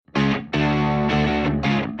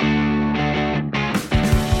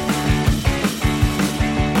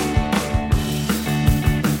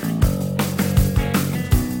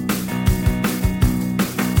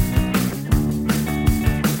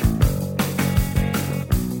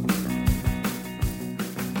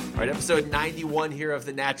All right, episode 91 here of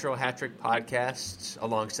the Natural Hat Trick Podcast,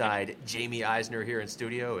 alongside Jamie Eisner here in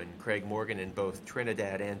studio and Craig Morgan in both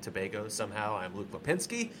Trinidad and Tobago. Somehow, I'm Luke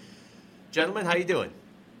Lipinski. Gentlemen, how you doing?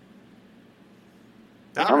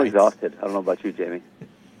 I'm exhausted. I don't know about you, Jamie.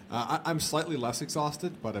 I'm slightly less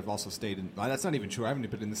exhausted, but I've also stayed in... That's not even true. I haven't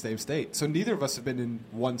been in the same state. So neither of us have been in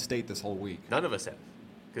one state this whole week. None of us have.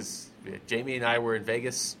 Because Jamie and I were in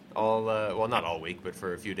Vegas all... well, not all week, but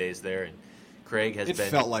for a few days there, and Craig has been...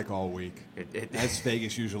 It felt like all week, as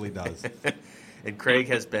Vegas usually does. And Craig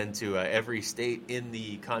has been to every state in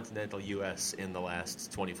the continental U.S. in the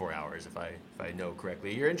last 24 hours, if I know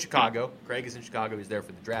correctly. You're in Chicago. Craig is in Chicago. He's there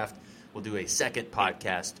for the draft. We'll do a second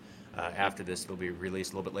podcast after this. It'll be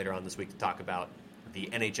released a little bit later on this week to talk about the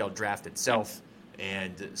NHL draft itself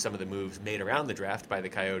and some of the moves made around the draft by the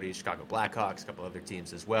Coyotes, Chicago Blackhawks, a couple other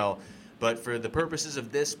teams as well. But for the purposes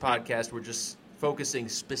of this podcast, we're just focusing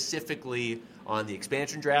specifically on the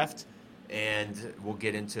expansion draft, and we'll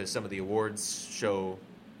get into some of the awards show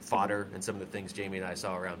fodder and some of the things Jamie and I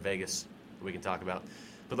saw around Vegas that we can talk about.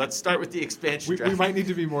 But let's start with the expansion draft. We might need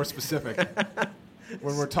to be more specific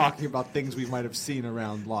when we're talking about things we might have seen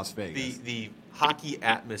around Las Vegas. The hockey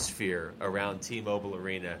atmosphere around T-Mobile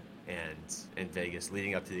Arena and Vegas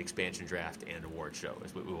leading up to the expansion draft and award show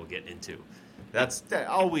is what we will get into. That's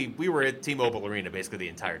all we were at T-Mobile Arena basically the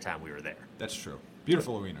entire time we were there. That's true.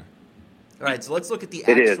 Beautiful arena. All right, so let's look at the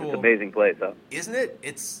actual... actual... It is. It's an amazing place, huh? Isn't it?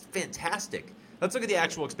 It's fantastic. Let's look at the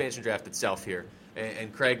actual expansion draft itself here.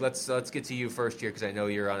 And Craig, let's get to you first here because I know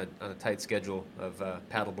you're on a tight schedule of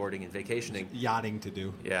paddleboarding and vacationing. Yachting to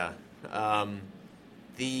do. Yeah.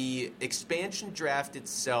 The expansion draft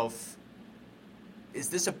itself, is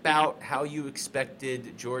this about how you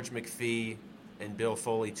expected George McPhee and Bill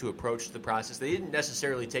Foley to approach the process? They didn't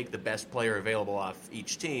necessarily take the best player available off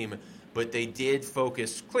each team, but they did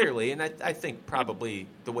focus clearly, and I think probably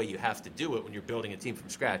the way you have to do it when you're building a team from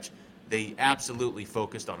scratch, they absolutely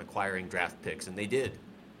focused on acquiring draft picks, and they did.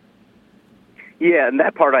 Yeah, and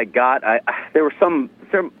that part I got. There were some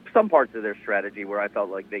parts of their strategy where I felt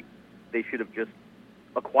like they should have just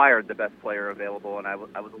acquired the best player available, and I was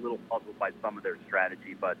a little puzzled by some of their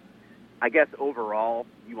strategy. But I guess overall,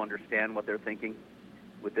 you understand what they're thinking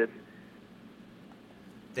with this.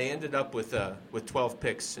 They ended up with 12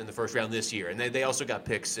 picks in the first round this year, and they also got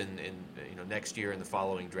picks in next year and the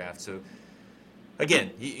following draft. So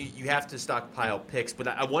again, you have to stockpile picks, but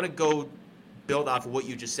I want to go build off of what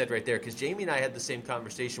you just said right there, because Jamie and I had the same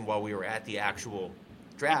conversation while we were at the actual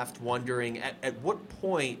draft, wondering at what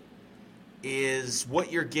point is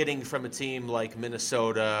what you're getting from a team like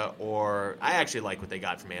Minnesota, or I actually like what they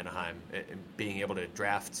got from Anaheim and being able to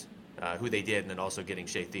draft who they did, and then also getting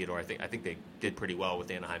Shea Theodore. I think they did pretty well with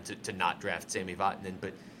Anaheim to not draft Sami Vatanen.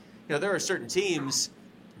 But there are certain teams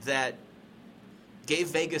that gave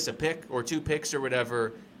Vegas a pick or two picks or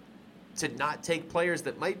whatever to not take players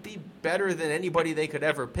that might be better than anybody they could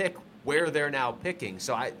ever pick where they're now picking.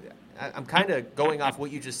 So I'm kind of going off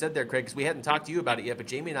what you just said there, Craig, because we hadn't talked to you about it yet, but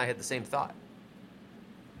Jamie and I had the same thought.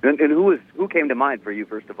 And who came to mind for you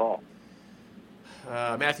first of all?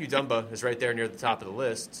 Matthew Dumba is right there near the top of the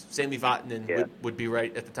list. Sami Vatanen would be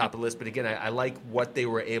right at the top of the list. But again, I like what they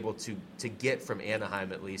were able to get from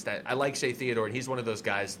Anaheim at least. I like Shea Theodore, and he's one of those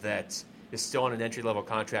guys that is still on an entry-level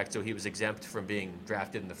contract, so he was exempt from being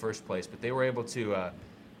drafted in the first place. But they were able to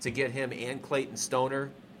get him and Clayton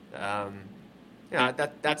Stoner.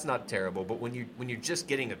 That's not terrible. But when you're just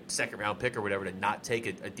getting a second-round pick or whatever to not take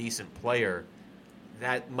a decent player,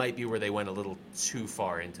 that might be where they went a little too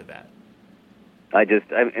far into that. I get,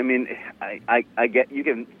 you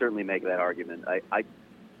can certainly make that argument.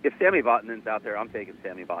 If Sami Vatanen's out there, I'm taking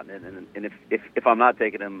Sami Vatanen, and if I'm not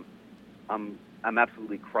taking him, I'm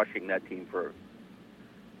absolutely crushing that team for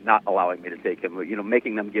not allowing me to take him.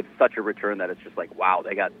 Making them give such a return that it's just like, wow,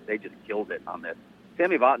 they just killed it on this.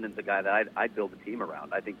 Sami Vatanen's a guy that I'd build a team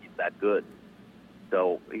around. I think he's that good.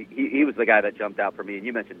 So he was the guy that jumped out for me, and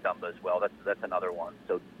you mentioned Dumba as well. That's another one.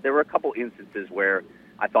 So there were a couple instances where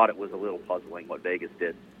I thought it was a little puzzling what Vegas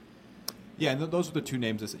did. Yeah, and those are the two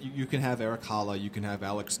names. You can have Eric Haula, you can have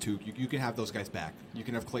Alex Tuch, you can have those guys back. You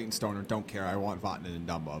can have Clayton Stoner, don't care, I want Vatanen and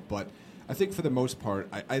Dumba. But I think for the most part,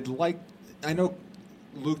 I know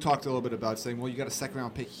Luke talked a little bit about saying, well, you got a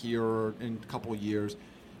second-round pick here in a couple of years.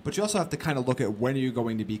 But you also have to kind of look at when are you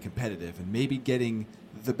going to be competitive, and maybe getting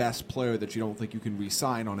the best player that you don't think you can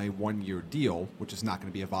re-sign on a one-year deal, which is not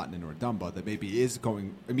going to be a Vatanen or a Dumba, that maybe is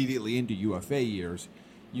going immediately into UFA years.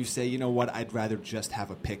 You say, you know what, I'd rather just have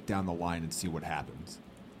a pick down the line and see what happens.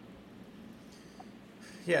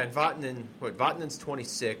 Yeah, and Vatanen's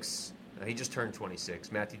 26. He just turned 26.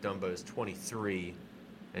 Matthew Dumba is 23.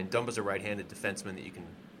 And Dumba's a right-handed defenseman that you can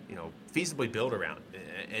feasibly build around.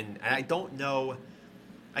 And I don't know.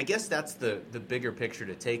 I guess that's the bigger picture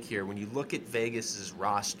to take here. When you look at Vegas's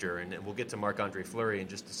roster, and we'll get to Marc-Andre Fleury in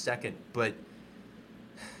just a second, but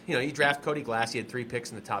you draft Cody Glass, he had 3 picks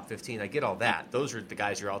in the top 15. I get all that. Those are the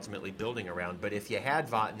guys you're ultimately building around. But if you had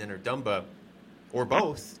Vatanen or Dumba, or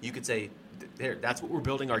both, you could say, there, that's what we're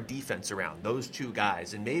building our defense around, those 2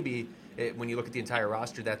 guys. And maybe when you look at the entire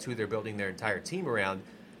roster, that's who they're building their entire team around.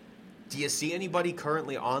 Do you see anybody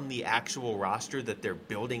currently on the actual roster that they're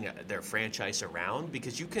building their franchise around?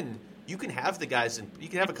 Because you can have the guys, and you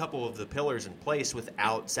can have a couple of the pillars in place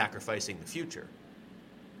without sacrificing the future.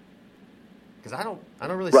 Because I don't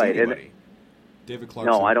really see anybody. And David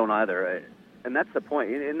Clarkson. No, I don't either. And that's the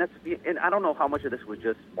point. And I don't know how much of this was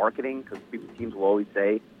just marketing, because teams will always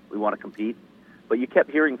say we want to compete. But you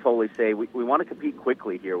kept hearing Foley say we want to compete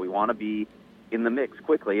quickly here. We want to be in the mix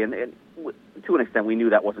quickly. And to an extent, we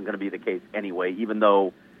knew that wasn't going to be the case anyway, even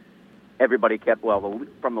though everybody kept,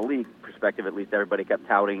 from the league perspective at least, everybody kept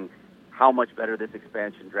touting how much better this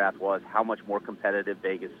expansion draft was, how much more competitive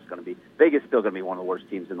Vegas is going to be. Vegas is still going to be one of the worst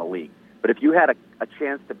teams in the league. But if you had a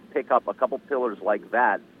chance to pick up a couple pillars like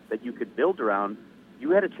that you could build around,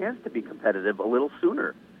 you had a chance to be competitive a little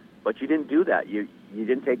sooner. But you didn't do that. You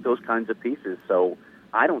didn't take those kinds of pieces. So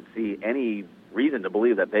I don't see any reason to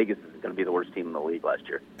believe that Vegas is going to be the worst team in the league next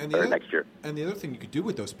year. And the other thing you could do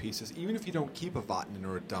with those pieces, even if you don't keep a Vatanen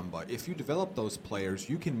or a Dumba, if you develop those players,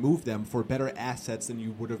 you can move them for better assets than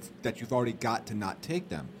you would have that you've already got to not take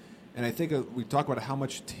them. And I think we talk about how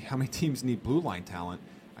many teams need blue line talent.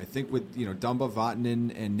 I think with Dumba,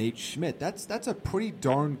 Vatanen, and Nate Schmidt, that's a pretty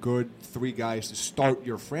darn good 3 guys to start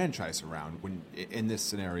your franchise around in this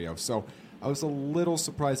scenario. So I was a little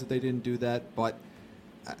surprised that they didn't do that, but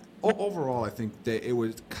overall, I think that it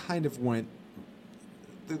was kind of went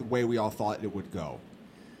the way we all thought it would go.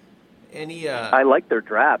 I like their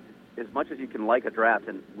draft as much as you can like a draft,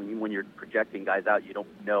 and when you're projecting guys out, you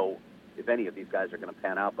don't know if any of these guys are going to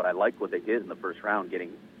pan out. But I liked what they did in the first round,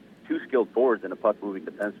 getting 2 skilled forwards and a puck-moving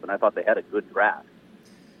defenseman. I thought they had a good draft.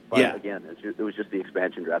 But again, it was just the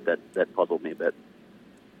expansion draft that puzzled me a bit.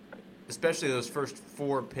 Especially those first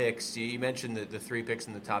 4 picks. You mentioned the 3 picks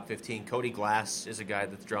in the top 15. Cody Glass is a guy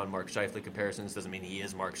that's drawn Mark Scheifele comparisons. Doesn't mean he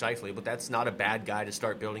is Mark Scheifele, but that's not a bad guy to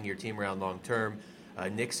start building your team around long term.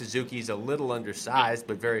 Nick Suzuki's a little undersized,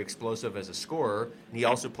 but very explosive as a scorer, and he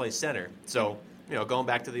also plays center. So, going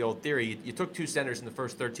back to the old theory, you took 2 centers in the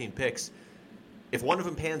first 13 picks. If one of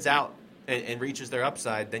them pans out and reaches their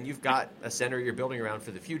upside, then you've got a center you're building around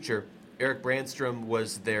for the future. Eric Brandstrom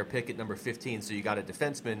was their pick at number 15, so you got a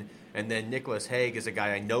defenseman. And then Nicholas Hague is a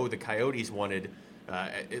guy I know the Coyotes wanted,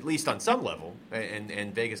 at least on some level,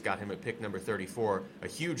 and Vegas got him at pick number 34, a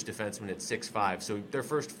huge defenseman at 6'5". So their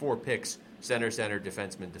first 4 picks, center,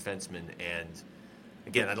 defenseman. And,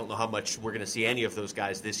 again, I don't know how much we're going to see any of those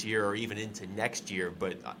guys this year or even into next year,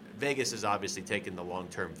 but Vegas has obviously taken the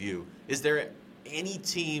long-term view. Is there any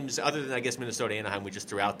teams, other than, I guess, Minnesota, Anaheim, we just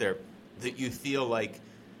threw out there, that you feel like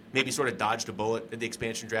maybe sort of dodged a bullet in the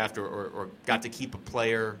expansion draft or got to keep a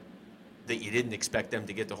player that you didn't expect them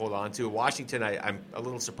to get to hold on to? Washington, I'm a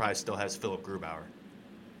little surprised, still has Philip Grubauer.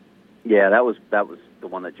 Yeah, that was the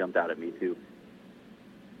one that jumped out at me, too.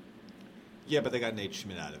 Yeah, but they got Nate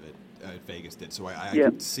Schmidt out of it. Vegas did. So I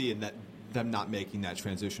could see in that them not making that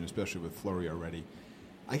transition, especially with Fleury already.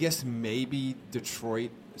 I guess maybe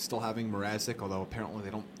Detroit still having Mrazek, although apparently they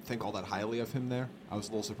don't think all that highly of him there. I was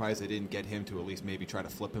a little surprised they didn't get him to at least maybe try to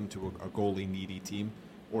flip him to a goalie-needy team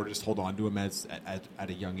or just hold on to him at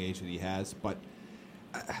a young age that he has. But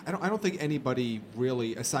I don't think anybody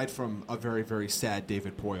really, aside from a very, very sad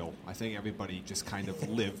David Poile, I think everybody just kind of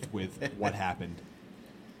lived with what happened.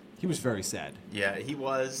 He was very sad. Yeah, he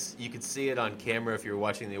was. You could see it on camera if you were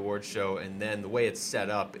watching the awards show, and then the way it's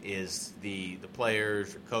set up is the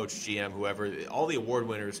players, coach, GM, whoever, all the award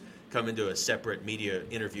winners come into a separate media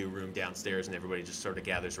interview room downstairs, and everybody just sort of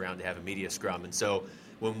gathers around to have a media scrum. And so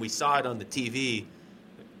when we saw it on the TV,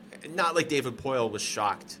 not like David Poile was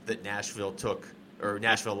shocked that Nashville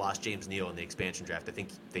lost James Neal in the expansion draft. I think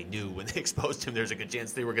they knew when they exposed him there's a good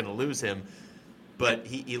chance they were going to lose him. But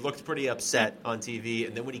he looked pretty upset on TV,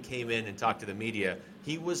 and then when he came in and talked to the media,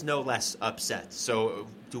 he was no less upset. So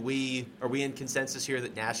are we in consensus here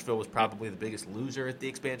that Nashville was probably the biggest loser at the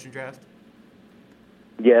expansion draft?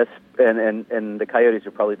 Yes, and the Coyotes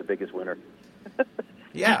are probably the biggest winner.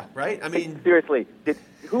 Yeah, right? I mean, seriously,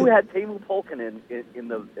 who had Teemu Pulkkinen in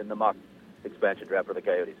the mock expansion draft for the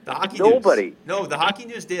Coyotes? The Hockey Nobody. News. No, the Hockey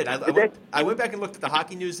News did. I went back and looked at the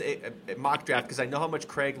Hockey News mock draft because I know how much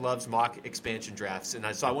Craig loves mock expansion drafts, and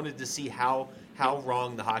so I wanted to see how how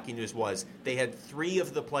wrong the Hockey News was. They had 3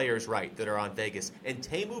 of the players right that are on Vegas, and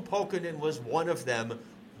Teemu Pukkanen was one of them.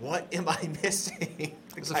 What am I missing?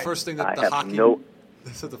 It's the first thing that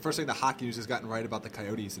the first thing the Hockey News has gotten right about the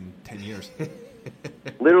Coyotes in 10 years.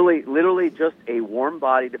 literally just a warm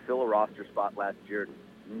body to fill a roster spot last year.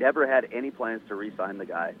 Never had any plans to re-sign the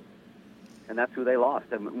guy, and that's who they lost.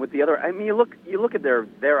 And with the other, I mean, you look at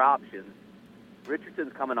their options.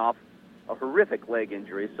 Richardson's coming off a horrific leg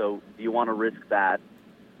injury, so do you want to risk that?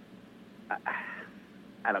 I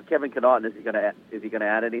don't know. Kevin Connaughton, is he going to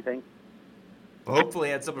add anything? Well,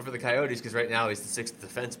 hopefully add something for the Coyotes, because right now he's the 6th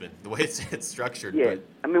defenseman, the way it's structured. Yeah, but.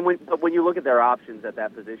 I mean, when you look at their options at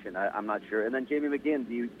that position, I'm not sure. And then Jamie McGinn,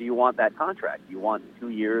 do you want that contract? Do you want 2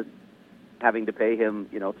 years, having to pay him,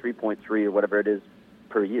 3.3 or whatever it is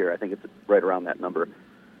per year? I think it's right around that number.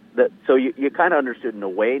 So you kind of understood in a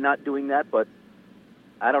way not doing that, but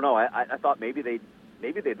I don't know. I thought maybe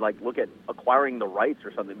they'd like look at acquiring the rights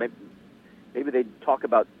or something. Maybe they'd talk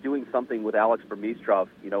about doing something with Alex Burmistrov,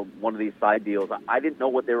 one of these side deals. I didn't know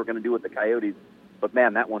what they were going to do with the Coyotes, but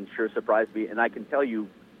man, that one sure surprised me. And I can tell you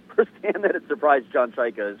firsthand that it surprised John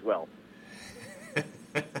Chaika as well.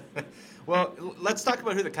 Well, let's talk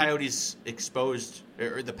about who the Coyotes exposed,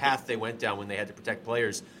 or the path they went down when they had to protect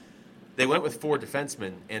players. They went with 4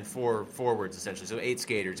 defensemen and 4 forwards, essentially. So 8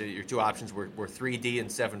 skaters. Your 2 options were 3D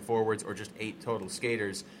and 7 forwards, or just 8 total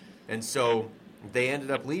skaters. And so they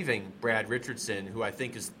ended up leaving Brad Richardson, who I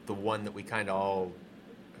think is the one that we kind of all,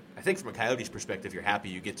 I think from a Coyotes perspective, you're happy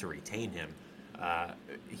you get to retain him.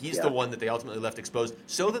 He's the one that they ultimately left exposed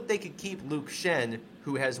so that they could keep Luke Schenn,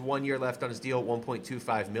 who has 1 year left on his deal at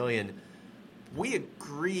 $1.25 million. We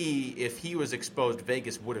agree if he was exposed,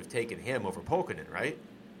 Vegas would have taken him over Pukkanen, right?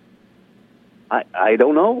 I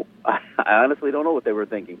don't know. I honestly don't know what they were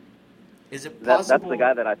thinking. Is it possible? That's the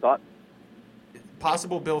guy that I thought.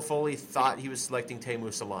 Possible Bill Foley thought he was selecting Teemu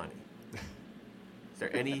Solani. Is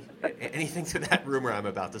there anything to that rumor I'm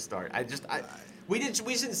about to start? We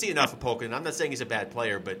didn't see enough of Pukkanen. I'm not saying he's a bad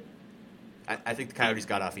player, but I think the Coyotes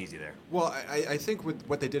got off easy there. Well, I think with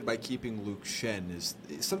what they did by keeping Luke Schenn is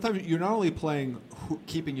sometimes you're not only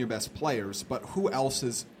keeping your best players, but who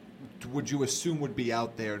else would you assume would be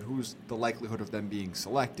out there, and who's the likelihood of them being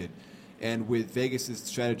selected? And with Vegas'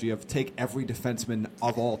 strategy of take every defenseman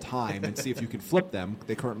of all time and see if you can flip them,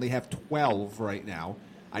 they currently have 12 right now.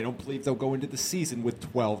 I don't believe they'll go into the season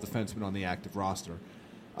with 12 defensemen on the active roster.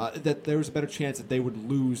 That there's a better chance that they would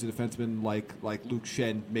lose a defenseman like Luke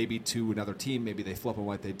Schenn, maybe to another team. Maybe they flip him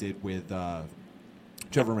like they did with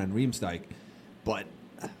Trevor Van Riemsdyk. But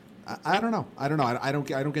I don't know. I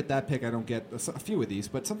don't get that pick. I don't get a few of these.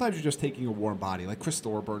 But sometimes you're just taking a warm body, like Chris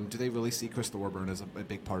Thorburn. Do they really see Chris Thorburn as a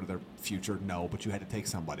big part of their future? No, but you had to take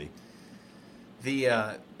somebody. The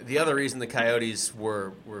other reason the Coyotes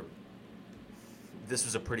were this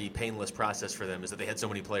was a pretty painless process for them is that they had so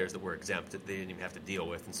many players that were exempt that they didn't even have to deal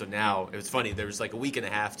with. And so now, it was funny, there was like a week and a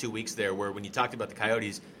half, 2 weeks there where when you talked about the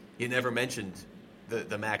Coyotes, you never mentioned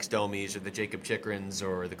the Max Domis or the Jacob Chykrins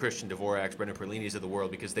or the Christian Dvoraks, Brendan Perlinis of the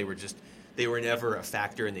world, because they were never a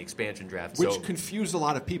factor in the expansion draft. Which confused a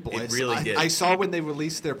lot of people. It really did. I saw when they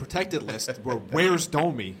released their protected list, where's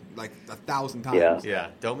Domi? Like 1,000 times.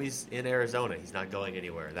 Yeah, Domi's in Arizona. He's not going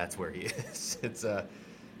anywhere. That's where he is.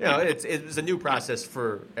 It was a new process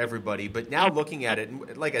for everybody. But now looking at it,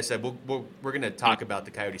 and like I said, we're going to talk about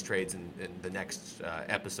the Coyotes trades in the next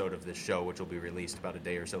episode of this show, which will be released about a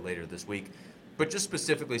day or so later this week. But just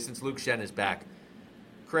specifically, since Luke Schenn is back,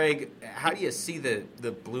 Craig, how do you see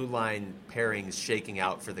the blue line pairings shaking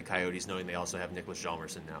out for the Coyotes, knowing they also have Nicholas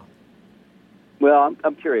Hjalmarsson now? Well,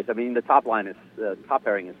 I'm curious. I mean, the top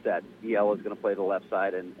pairing is set. EL is going to play the left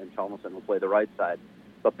side, and Hjalmarsson will play the right side.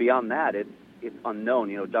 But beyond that, it's unknown.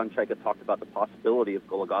 John Chaika talked about the possibility of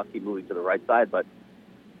Goligoski moving to the right side, but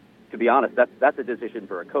to be honest, that's a decision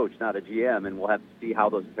for a coach, not a GM, and we'll have to see how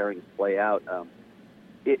those pairings play out.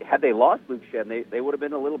 Had they lost Luke Schenn, they would have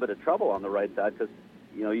been in a little bit of trouble on the right side because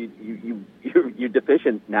you're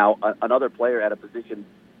deficient now, another player at a position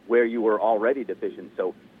where you were already deficient.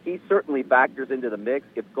 So he certainly factors into the mix.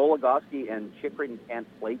 If Goligoski and Chychrun can't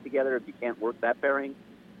play together, if you can't work that pairing,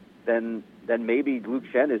 then maybe Luke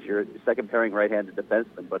Schenn is your second pairing right-handed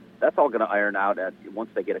defenseman. But that's all going to iron out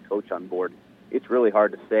once they get a coach on board. It's really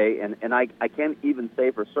hard to say, and I can't even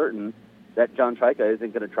say for certain that John Chaika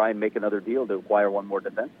isn't going to try and make another deal to acquire one more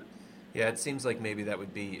defenseman. Yeah, it seems like maybe that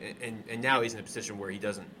would be, and now he's in a position where he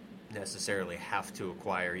doesn't necessarily have to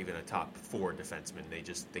acquire even a top 4 defenseman.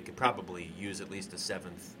 They could probably use at least a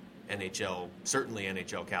 7th NHL, certainly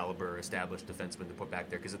NHL caliber established defenseman to put back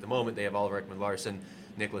there, because at the moment they have Oliver Ekman-Larsson,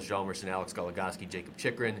 Nicholas Hjalmarsson, Alex Goligoski, Jacob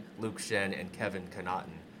Chychrun, Luke Schenn, and Kevin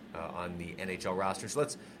Connaughton on the NHL roster. So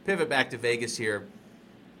let's pivot back to Vegas here.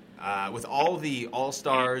 With all the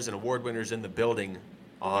All-Stars and award winners in the building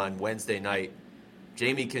on Wednesday night,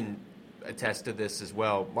 Jamie can attest to this as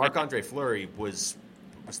well. Marc-Andre Fleury was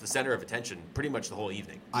the center of attention pretty much the whole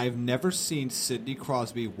evening. I've never seen Sidney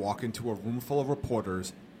Crosby walk into a room full of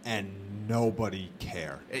reporters and nobody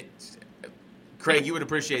care. Craig, you would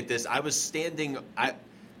appreciate this. I was standing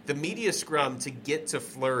the media scrum to get to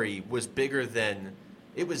Fleury was bigger than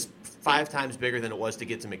it was 5 times bigger than it was to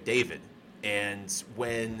get to McDavid. And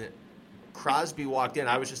when Crosby walked in,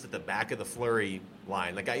 I was just at the back of the Fleury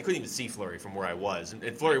line. Like, you couldn't even see Fleury from where I was.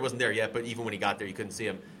 And Fleury wasn't there yet, but even when he got there, you couldn't see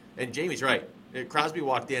him. And Jamie's right. Crosby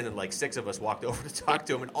walked in, and like 6 of us walked over to talk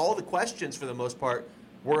to him. And all the questions, for the most part,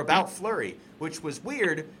 were about Fleury, which was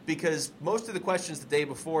weird because most of the questions the day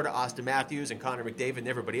before to Austin Matthews and Connor McDavid and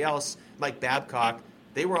everybody else, Mike Babcock,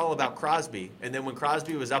 they were all about Crosby. And then when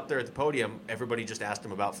Crosby was up there at the podium, everybody just asked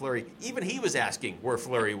him about Fleury. Even he was asking where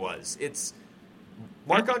Fleury was. It's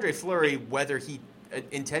Marc-Andre Fleury, whether he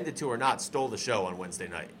intended to or not, stole the show on Wednesday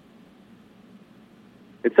night.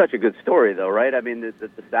 It's such a good story, though, right? I mean, the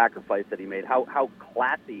sacrifice that he made, how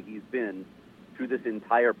classy he's been through this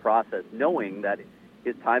entire process, knowing that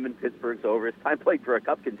his time in Pittsburgh's over, his time playing for a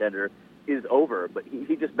cup contender is over, but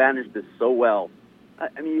he just managed this so well.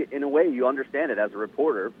 I mean, in a way, you understand it as a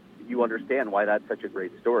reporter. You understand why that's such a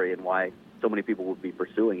great story and why so many people would be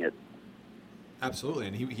pursuing it. Absolutely,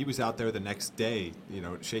 and he was out there the next day,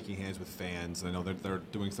 shaking hands with fans. I know they're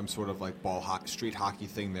doing some sort of like street hockey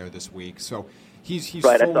thing there this week. So he's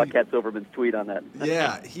right. Fully, I saw Kat Silverman's tweet on that.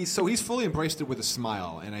 Yeah, he's fully embraced it with a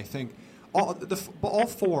smile, and I think all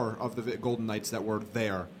 4 of the Golden Knights that were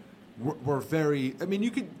there were very. I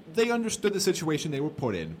mean, they understood the situation they were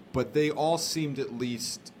put in, but they all seemed at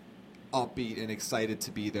least upbeat and excited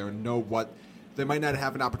to be there and know what. They might not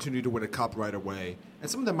have an opportunity to win a cup right away, and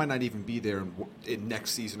some of them might not even be there in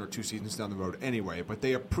next season or 2 seasons down the road anyway, but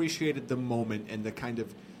they appreciated the moment and the kind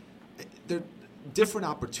of their different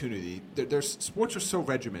opportunity. Their sports are so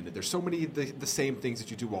regimented. There's so many the same things that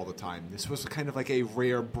you do all the time. This was kind of like a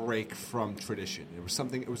rare break from tradition.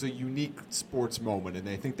 It was a unique sports moment, and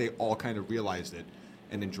I think they all kind of realized it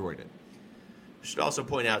and enjoyed it. Should also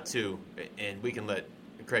point out, too, and we can let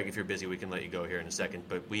Craig, if you're busy, we can let you go here in a second.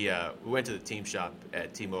 But we went to the team shop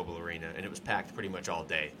at T-Mobile Arena, and it was packed pretty much all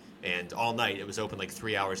day. And all night, it was open like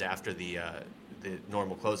 3 hours after the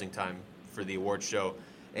normal closing time for the awards show.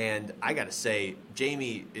 And I got to say,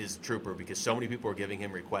 Jamie is a trooper because so many people were giving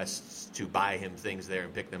him requests to buy him things there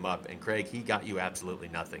and pick them up. And Craig, he got you absolutely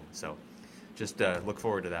nothing. So just look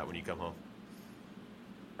forward to that when you come home.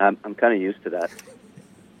 I'm kind of used to that.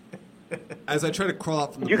 As I try to crawl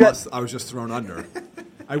out from the bus, I was just thrown under.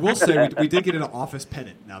 I will say we did get an office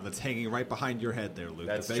pennant now that's hanging right behind your head there, Luke.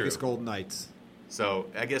 That's the Vegas true. Golden Knights. So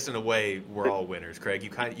I guess in a way we're all winners, Craig.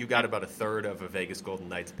 You got about a third of a Vegas Golden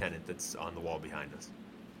Knights pennant that's on the wall behind us.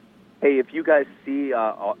 Hey, if you guys see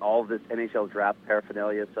all of this NHL draft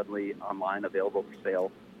paraphernalia suddenly online available for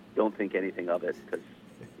sale, don't think anything of it because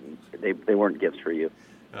they weren't gifts for you.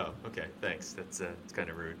 Oh, okay. Thanks. It's kind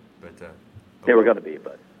of rude, but they were going to be,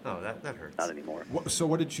 but that hurts. Not anymore. So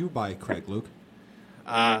what did you buy, Craig, Luke?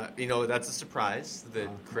 That's a surprise that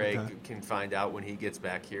Craig okay. can find out when he gets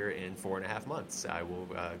back here in 4.5 months. I will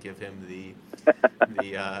give him the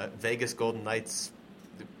Vegas Golden Knights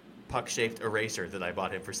puck-shaped eraser that I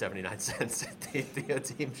bought him for 79 cents at the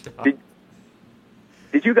team shop.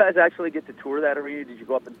 Did you guys actually get to tour that arena? Did you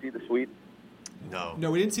go up and see the suites? No,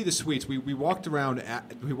 we didn't see the suites. We walked around.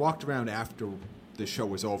 We walked around after the show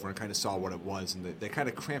was over and kind of saw what it was, and they kind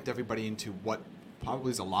of cramped everybody into what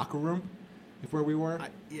probably is a locker room. Where we were?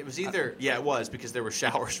 It was either it was because there were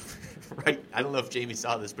showers, right? I don't know if Jamie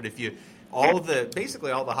saw this, but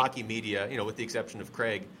basically all the hockey media, with the exception of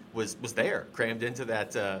Craig, was there, crammed into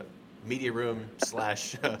that media room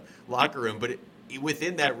 / locker room. But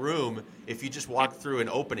within that room, if you just walk through an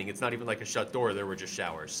opening, it's not even like a shut door. There were just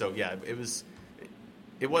showers. So yeah,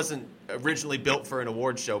 it wasn't originally built for an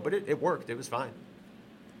awards show, but it worked. It was fine.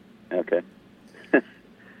 Okay.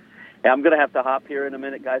 Yeah, I'm going to have to hop here in a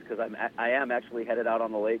minute, guys, because I am actually headed out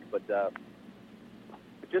on the lake. But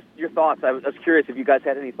just your thoughts. I was curious if you guys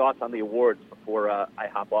had any thoughts on the awards before I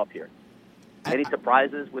hop off here. Any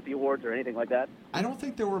surprises with the awards or anything like that? I don't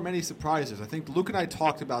think there were many surprises. I think Luke and I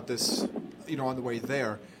talked about this, on the way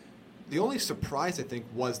there. The only surprise, I think,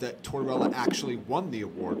 was that Tortorella actually won the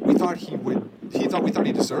award. We thought we thought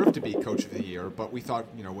he deserved to be Coach of the Year, but we thought,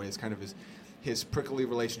 with kind of his prickly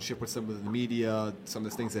relationship with some of the media, some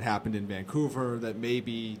of the things that happened in Vancouver, that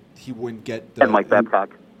maybe he wouldn't get the... And Mike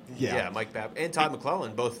Babcock. Yeah, Mike Babcock and Todd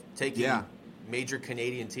McClellan both taking major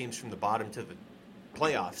Canadian teams from the bottom to the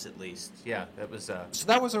playoffs at least. Yeah, that was. So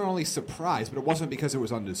that was our only surprise, but it wasn't because it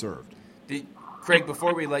was undeserved. Craig,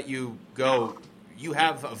 before we let you go, you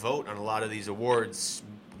have a vote on a lot of these awards.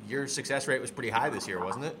 Your success rate was pretty high this year,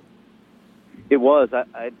 wasn't it? It was.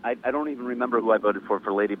 I don't even remember who I voted for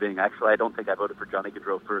Lady Byng. Actually, I don't think I voted for Johnny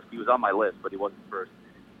Gaudreau first. He was on my list, but he wasn't first.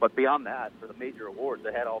 But beyond that, for the major awards,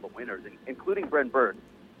 I had all the winners, including Brent Burns.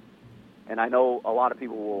 And I know a lot of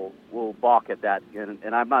people will balk at that.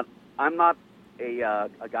 And I'm not a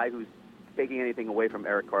guy who's taking anything away from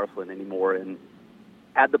Erik Karlsson anymore. And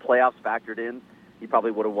had the playoffs factored in, he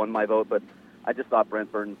probably would have won my vote. But I just thought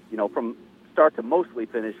Brent Burns, from start to mostly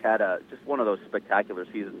finish, had just one of those spectacular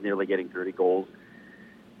seasons, nearly getting 30 goals.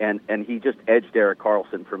 And he just edged Erik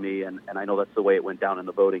Karlsson for me, and I know that's the way it went down in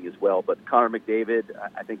the voting as well. But Connor McDavid,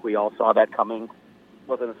 I think we all saw that coming.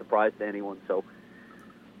 Wasn't a surprise to anyone. So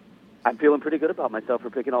I'm feeling pretty good about myself for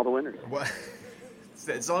picking all the winners. Well,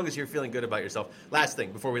 as long as you're feeling good about yourself. Last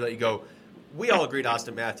thing, before we let you go, we all agreed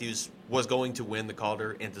Austin Matthews was going to win the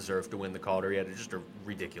Calder and deserved to win the Calder. He had just a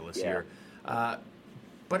ridiculous year.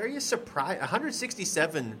 But are you surprised?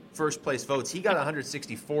 167 first-place votes. He got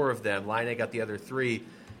 164 of them. Laine got the other 3.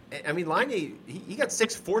 I mean, Laine, he got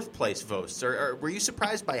 6 fourth-place votes. Were you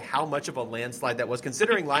surprised by how much of a landslide that was,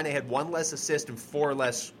 considering Laine had 1 less assist and 4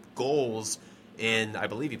 less goals in, I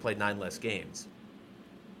believe he played 9 less games?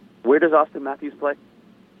 Where does Austin Matthews play?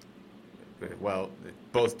 Well,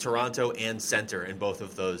 both Toronto and center, and both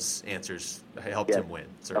of those answers helped him win,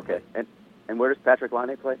 certainly. Okay. And where does Patrick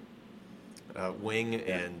Laine play? Wing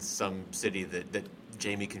and some city that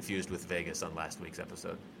Jamie confused with Vegas on last week's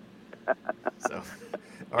episode. So,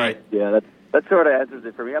 all right. Yeah, that sort of answers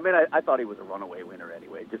it for me. I mean, I thought he was a runaway winner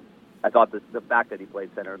anyway. Just I thought the fact that he played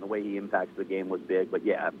center and the way he impacts the game was big. But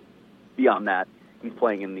yeah, beyond that, he's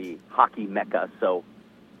playing in the hockey mecca, so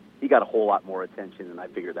he got a whole lot more attention, and I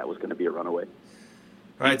figured that was going to be a runaway.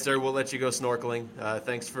 All right, sir. We'll let you go snorkeling.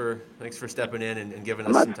 Thanks for stepping in and giving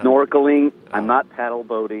us some some time. I'm not snorkeling. I'm not paddle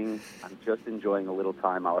boating. I'm just enjoying a little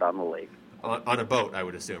time out on the lake. On a boat, I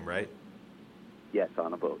would assume, right? Yes,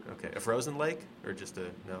 on a boat. Okay, a frozen lake or just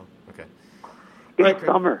a no? Okay. It's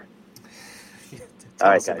summer.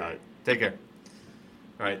 Tell us about it. Take care.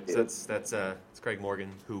 All right, so that's Craig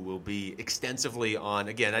Morgan, who will be extensively on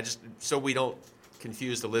again. So we don't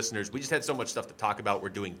confuse the listeners. We just had so much stuff to talk about. We're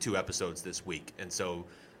doing 2 episodes this week, and so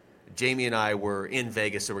Jamie and I were in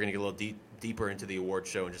Vegas, so we're going to get a little deeper into the award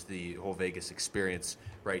show and just the whole Vegas experience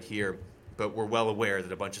right here. But we're well aware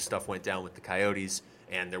that a bunch of stuff went down with the Coyotes,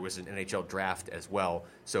 and there was an NHL draft as well.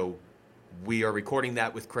 So we are recording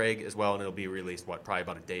that with Craig as well, and it'll be released, probably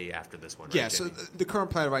about a day after this one, right, Yeah, Jamie? so the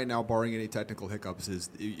current plan right now, barring any technical hiccups,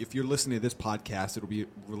 is if you're listening to this podcast, it'll be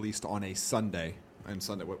released on a Sunday. And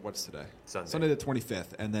Sunday, what's today? Sunday the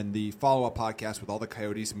 25th. And then the follow-up podcast with all the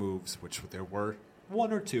Coyotes moves, which there were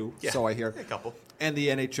 1 or 2, so I hear. A couple. And the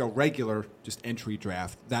NHL regular, just entry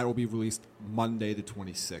draft, that will be released Monday the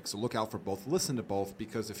 26th. So look out for both. Listen to both,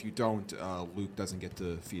 because if you don't, Luke doesn't get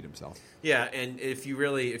to feed himself. Yeah, and if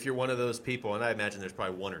you're one of those people, and I imagine there's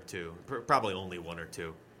probably 1 or 2, probably only 1 or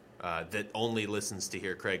 2, that only listens to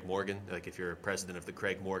hear Craig Morgan. Like if you're a president of the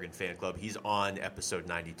Craig Morgan fan club, he's on episode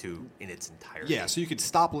 92 in its entirety. Yeah, so you could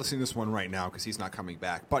stop listening to this one right now because he's not coming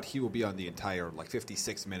back, but he will be on the entire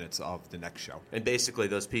 56 minutes of the next show. And basically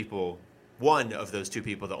those people, one of those 2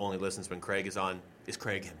 people that only listens when Craig is on is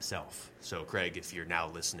Craig himself. So Craig, if you're now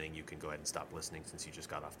listening, you can go ahead and stop listening since you just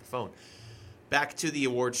got off the phone. Back to the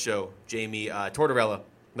awards show, Jamie. Tortorella,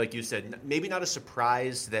 like you said, maybe not a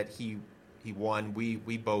surprise that he won.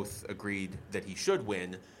 We both agreed that he should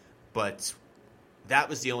win, but that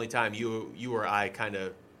was the only time you or I kind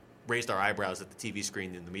of raised our eyebrows at the TV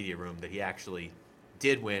screen in the media room that he actually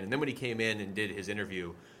did win. And then when he came in and did his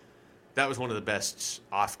interview, that was one of the best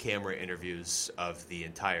off-camera interviews of the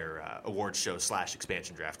entire awards show /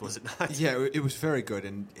 expansion draft, was it not? Yeah, it was very good,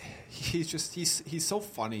 and he's so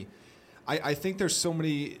funny. I think there's so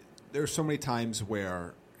many times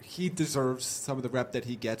where he deserves some of the rep that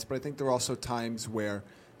he gets, but I think there are also times where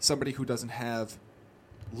somebody who doesn't have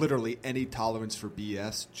literally any tolerance for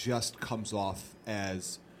BS just comes off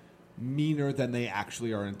as meaner than they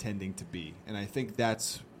actually are intending to be. And I think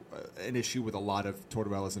that's an issue with a lot of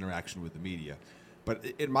Tortorella's interaction with the media. But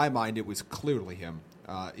in my mind, it was clearly him.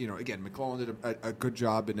 Again, McClellan did a good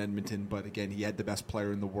job in Edmonton, but again, he had the best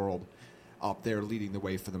player in the world up there leading the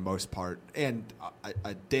way for the most part, and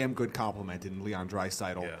a damn good compliment in Leon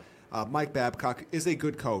Draisaitl. Yeah. Mike Babcock is a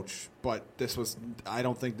good coach, but I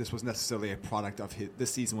don't think this was necessarily a product of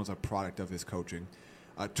this season was a product of his coaching.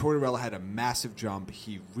 Tortorella had a massive jump.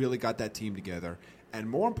 He really got that team together. And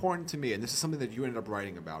more important to me, and this is something that you ended up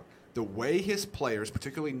writing about, the way his players,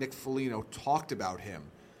 particularly Nick Foligno, talked about him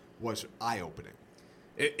was eye-opening.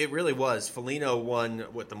 It really was. Foligno won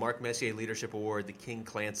the Mark Messier Leadership Award, the King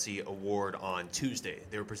Clancy Award on Tuesday.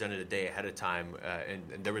 They were presented a day ahead of time,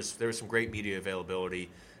 and there was some great media availability,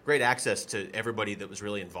 great access to everybody that was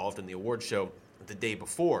really involved in the award show the day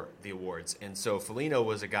before the awards. And so Foligno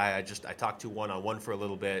was a guy I talked to one-on-one for a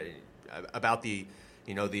little bit about the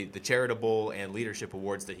charitable and leadership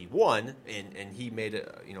awards that he won, and he made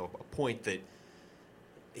a point that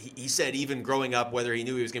he said even growing up, whether he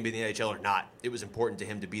knew he was going to be in the NHL or not, it was important to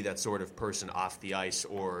him to be that sort of person off the ice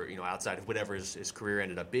or outside of whatever his career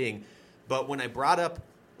ended up being. But when I brought up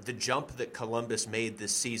the jump that Columbus made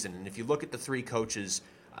this season, and if you look at the three coaches,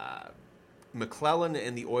 McClellan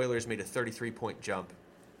and the Oilers made a 33-point jump.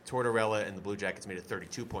 Tortorella and the Blue Jackets made a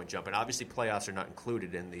 32-point jump. And obviously playoffs are not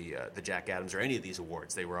included in the Jack Adams or any of these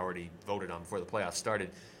awards. They were already voted on before the playoffs started.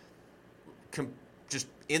 Just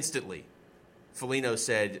instantly, Foligno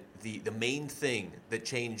said the main thing that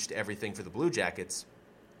changed everything for the Blue Jackets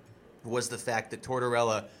was the fact that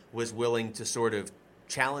Tortorella was willing to sort of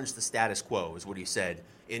challenge the status quo, is what he said,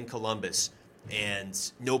 in Columbus. And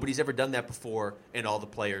nobody's ever done that before, and all the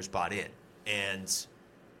players bought in. And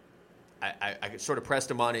I sort of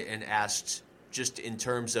pressed him on it and asked, just in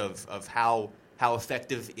terms of how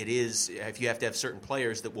effective it is, if you have to have certain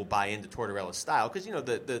players that will buy into Tortorella's style. Because,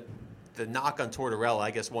 the knock on Tortorella,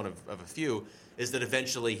 I guess one of a few, is that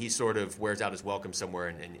eventually he sort of wears out his welcome somewhere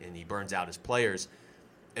and he burns out his players.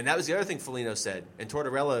 And that was the other thing Foligno said. And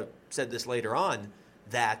Tortorella said this later on,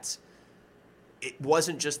 that it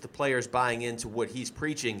wasn't just the players buying into what he's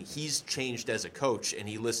preaching. He's changed as a coach, and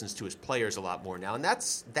he listens to his players a lot more now. And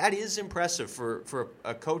that is impressive for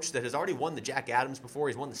a coach that has already won the Jack Adams before.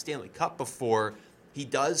 He's won the Stanley Cup before. He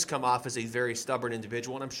does come off as a very stubborn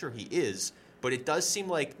individual, and I'm sure he is. But it does seem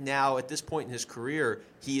like now, at this point in his career,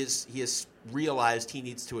 he has realized he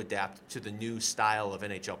needs to adapt to the new style of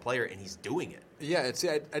NHL player, and he's doing it. Yeah,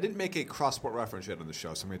 I didn't make a cross-sport reference yet on the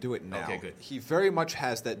show, so I'm going to do it now. Okay, good. He very much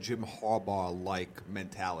has that Jim Harbaugh-like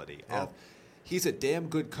mentality. He's a damn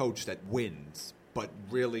good coach that wins, but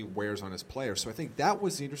really wears on his players. So I think that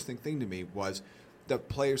was the interesting thing to me, was the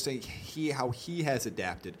players saying how he has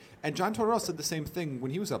adapted. And John Tortorella said the same thing when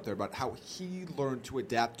he was up there about how he learned to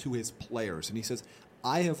adapt to his players. And he says,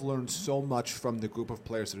 I have learned so much from the group of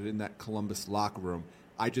players that are in that Columbus locker room.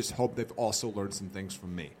 I just hope they've also learned some things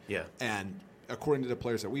from me. Yeah. And according to the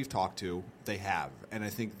players that we've talked to, they have. And I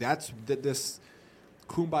think that's this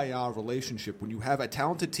kumbaya relationship, when you have a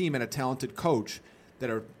talented team and a talented coach that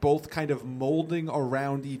are both kind of molding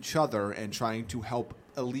around each other and trying to help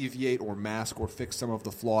alleviate or mask or fix some of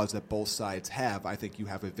the flaws that both sides have. I think you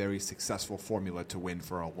have a very successful formula to win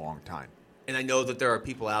for a long time. And I know that there are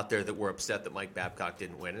people out there that were upset that Mike Babcock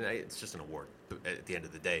didn't win, and it's just an award at the end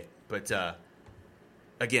of the day. But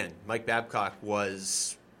again, Mike Babcock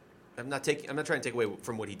was. I'm not trying to take away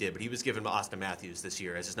from what he did, but he was given Austin Matthews this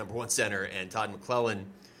year as his number one center, and Todd McClellan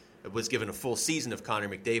was given a full season of Connor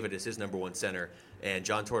McDavid as his number one center, and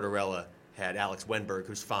John Tortorella had Alex Wenberg,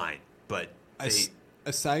 who's fine, but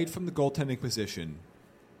aside from the goaltending position,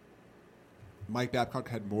 Mike Babcock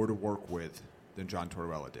had more to work with than John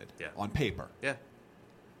Tortorella did on paper. Yeah,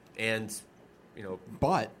 and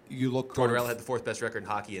but you look. Tortorella had the fourth best record in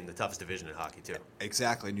hockey in the toughest division in hockey too.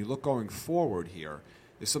 Exactly, and you look going forward here.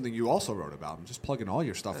 There's something you also wrote about. I'm just plugging all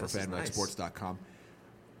your stuff for FanRagSports.com.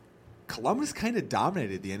 Columbus kind of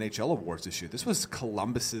dominated the NHL awards this year. This was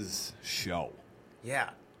Columbus's show.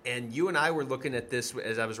 Yeah, and you and I were looking at this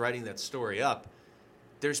as I was writing that story up.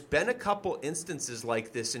 There's been a couple instances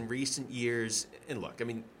like this in recent years. And look, I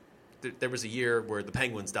mean, there was a year where the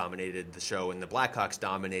Penguins dominated the show and the Blackhawks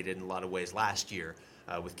dominated in a lot of ways last year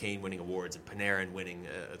with Kane winning awards and Panarin winning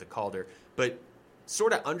the Calder. But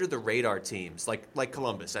sort of under the radar teams, like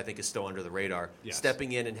Columbus, I think is still under the radar,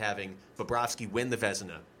 stepping in and having Bobrovsky win the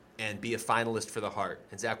Vezina and be a finalist for the Hart,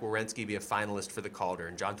 and Zach Werenski be a finalist for the Calder,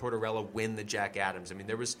 and John Tortorella win the Jack Adams. I mean,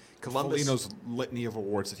 there was Columbus. Foligno's litany of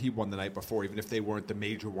awards that he won the night before, even if they weren't the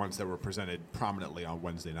major ones that were presented prominently on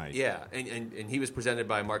Wednesday night. Yeah, and he was presented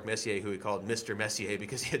by Mark Messier, who he called Mr. Messier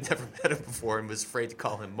because he had never met him before and was afraid to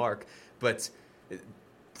call him Mark. But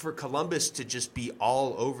for Columbus to just be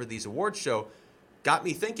all over these awards show got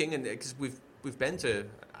me thinking, and because we've been to,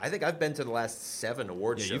 I think I've been to the last 7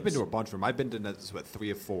 awards shows. Yeah, you've been to a bunch of them. I've been to 3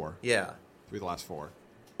 of 4. Yeah. 3 of the last 4.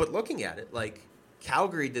 But looking at it, like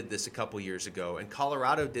Calgary did this a couple years ago, and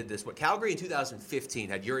Colorado did this. What Calgary in 2015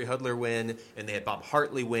 had Yuri Hudler win, and they had Bob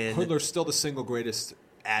Hartley win. Hudler's still the single greatest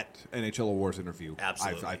at NHL awards interview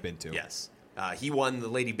Absolutely. I've been to. Yes. He won the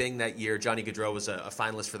Lady Byng that year. Johnny Gaudreau was a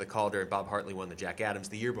finalist for the Calder, and Bob Hartley won the Jack Adams.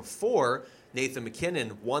 The year before, Nathan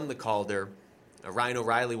McKinnon won the Calder, Ryan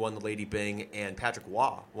O'Reilly won the Lady Byng, and Patrick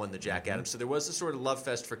Waugh won the Jack Adams. So there was a sort of love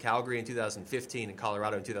fest for Calgary in 2015 and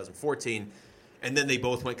Colorado in 2014, and then they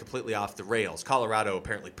both went completely off the rails. Colorado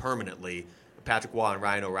apparently permanently. Patrick Waugh and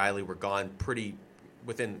Ryan O'Reilly were gone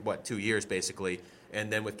within 2 years basically,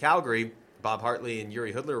 and then with Calgary, Bob Hartley and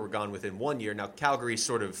Yuri Hudler were gone within 1 year. Now Calgary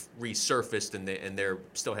sort of resurfaced, and they're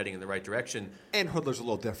still heading in the right direction. And Hudler's a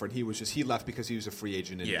little different. He left because he was a free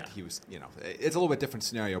agent, and yeah. he was, it's a little bit different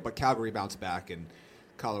scenario. But Calgary bounced back, and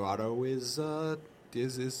Colorado is there.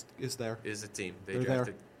 Is a team. They They're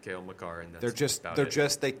drafted Cale Makar, and they're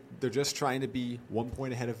just trying to be 1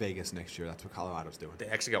 point ahead of Vegas next year. That's what Colorado's doing. They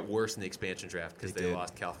actually got worse in the expansion draft because they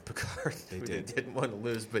lost Cal Picard. They didn't want to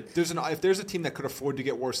lose. But if there's a team that could afford to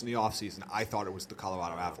get worse in the offseason, I thought it was the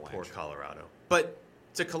Colorado Avalanche. Poor Colorado. But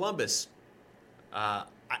to Columbus,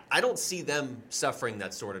 I don't see them suffering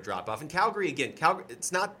that sort of drop off. And Calgary, again,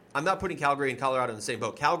 I'm not putting Calgary and Colorado in the same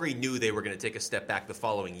boat. Calgary knew they were going to take a step back the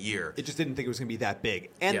following year. It just didn't think it was going to be that big.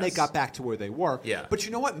 And Yes. they got back to where they were. Yeah. But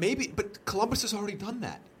you know what? But Columbus has already done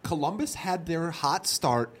that. Columbus had their hot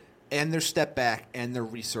start and their step back and their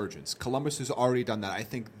resurgence. Columbus has already done that. I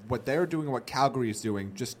think what they're doing and what Calgary is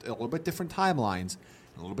doing, just a little bit different timelines,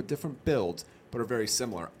 a little bit different builds, but are very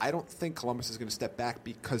similar. I don't think Columbus is going to step back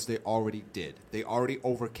because they already did. They already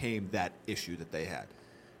overcame that issue that they had.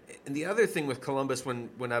 And the other thing with Columbus,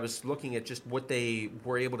 when I was looking at just what they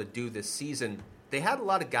were able to do this season, they had a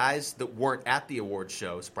lot of guys that weren't at the awards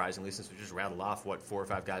show, surprisingly, since we just rattled off, 4 or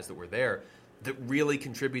 5 guys that were there, that really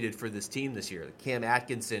contributed for this team this year. Cam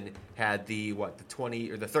Atkinson had the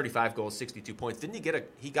 20 or the 35 goals, 62 points. Didn't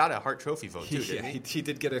he got a Hart Trophy vote too? Didn't he? He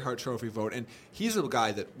did get a Hart Trophy vote, and he's a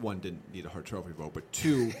guy that, one, didn't need a Hart Trophy vote, but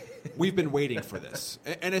two, we've been waiting for this.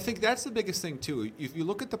 And I think that's the biggest thing too. If you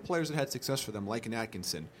look at the players that had success for them, like an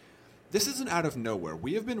Atkinson, this isn't out of nowhere.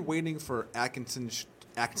 We have been waiting for Atkinson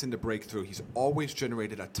to break through. He's always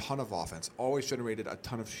generated a ton of offense, always generated a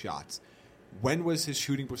ton of shots. When was his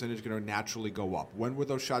shooting percentage going to naturally go up? When were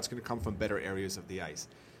those shots going to come from better areas of the ice?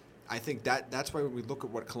 I think that's why when we look at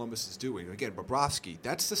what Columbus is doing, again, Bobrovsky,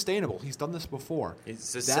 that's sustainable. He's done this before.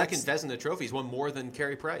 It's his second Vezina trophy. He's won more than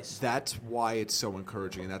Carey Price. That's why it's so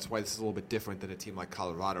encouraging, and that's why this is a little bit different than a team like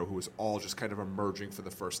Colorado, who is all just kind of emerging for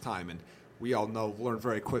the first time. And we all learned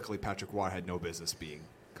very quickly Patrick Waugh had no business being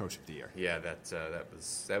Coach of the Year. Yeah,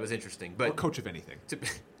 that was interesting. But or Coach of anything.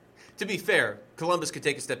 To be fair, Columbus could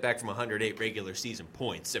take a step back from 108 regular season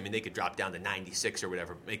points. I mean, they could drop down to 96 or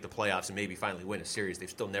whatever, make the playoffs, and maybe finally win a series. They've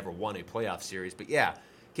still never won a playoff series. But yeah,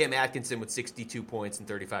 Cam Atkinson with 62 points and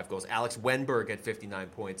 35 goals. Alex Wenberg had 59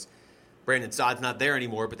 points. Brandon Saad's not there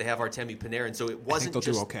anymore, but they have Artemi Panarin, so it wasn't I think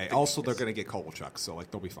they'll just... do okay. Also, they're going to get Kovalchuk, so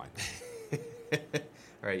they'll be fine.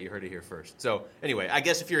 All right, you heard it here first. So anyway, I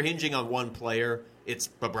guess if you're hinging on one player, it's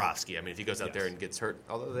Bobrovsky. I mean, if he goes out there and gets hurt,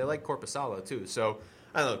 although they like Korpisalo too. So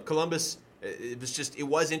I don't know. Columbus, it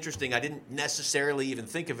was interesting. I didn't necessarily even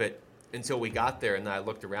think of it until we got there, and then I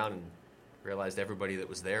looked around and realized everybody that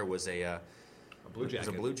was there was a Blue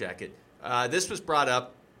Jacket. This was brought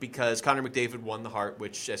up because Connor McDavid won the Hart,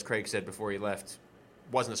 which, as Craig said before he left,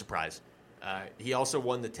 wasn't a surprise. He also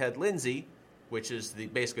won the Ted Lindsay, which is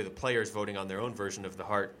basically the players voting on their own version of the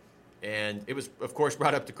Hart. And it was, of course,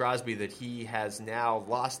 brought up to Crosby that he has now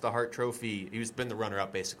lost the Hart Trophy. He's been the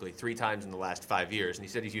runner-up, basically, 3 times in the last 5 years. And he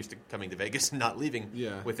said he's used to coming to Vegas and not leaving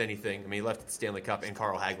with anything. I mean, he left at the Stanley Cup, and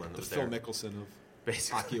Carl Hagelin was there. The Phil Mickelson of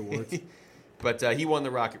basically. Hockey awards. But he won the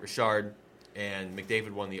Rocket Richard, and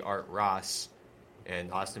McDavid won the Art Ross,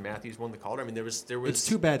 and Austin Matthews won the Calder. I mean, there was. It's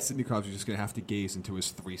too bad Sidney Crosby's just going to have to gaze into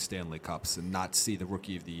his 3 Stanley Cups and not see the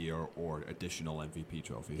Rookie of the Year or additional MVP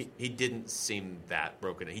trophies. He didn't seem that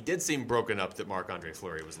broken. He did seem broken up that Marc-Andre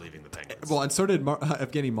Fleury was leaving the Penguins. Well, and so did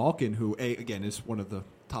Evgeny Malkin, who again is one of the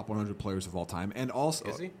top 100 players of all time, and also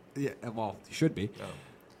is he? Yeah, well, he should be. Oh.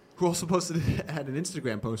 Who also had an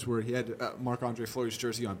Instagram post where he had Marc-Andre Fleury's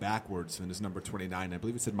jersey on backwards and his number 29. I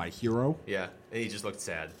believe it said "My Hero." Yeah, and he just looked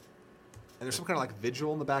sad. And there's some kind of like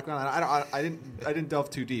vigil in the background. I didn't delve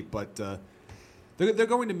too deep, but they're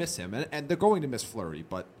going to miss him, and they're going to miss Fleury.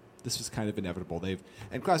 But this was kind of inevitable.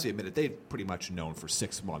 And Crosby admitted they'd pretty much known for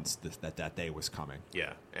 6 months that day was coming.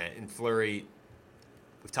 Yeah, and Fleury,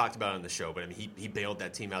 we've talked about it on the show, but I mean he bailed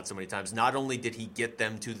that team out so many times. Not only did he get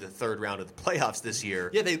them to the 3rd round of the playoffs this year,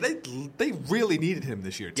 yeah, they really needed him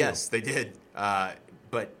this year too. Yes, they did.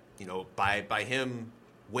 But by him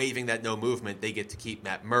waiving that no movement, they get to keep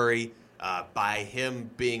Matt Murray. By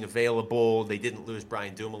him being available, they didn't lose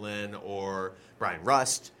Brian Dumoulin or Brian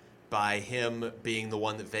Rust. by him being the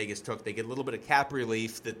one that Vegas took. They get a little bit of cap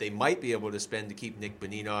relief that they might be able to spend to keep Nick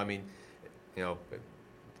Bonino. I mean,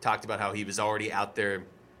 talked about how he was already out there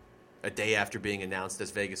a day after being announced as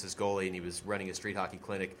Vegas' goalie, and he was running a street hockey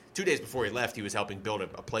clinic. 2 days before he left, he was helping build a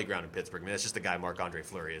playground in Pittsburgh. I mean, that's just the guy Marc-Andre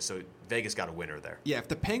Fleury is. So Vegas got a winner there. Yeah, if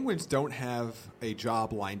the Penguins don't have a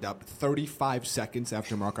job lined up 35 seconds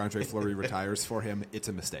after Marc-Andre Fleury retires for him, it's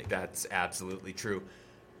a mistake. That's absolutely true.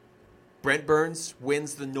 Brent Burns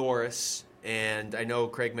wins the Norris, and I know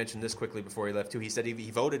Craig mentioned this quickly before he left, too. He said he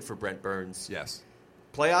voted for Brent Burns. Yes.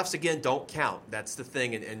 Playoffs again don't count. That's the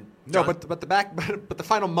thing, and John, no, but the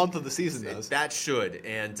final month of the season does. That should,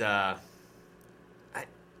 and I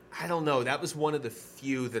don't know. That was one of the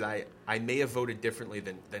few that I may have voted differently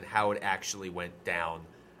than how it actually went down.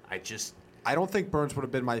 I don't think Burns would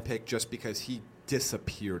have been my pick just because he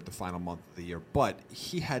disappeared the final month of the year, but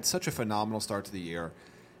he had such a phenomenal start to the year.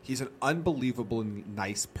 He's an unbelievably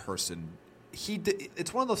nice person.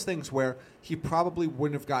 It's one of those things where he probably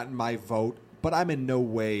wouldn't have gotten my vote. But I'm in no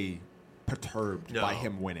way perturbed by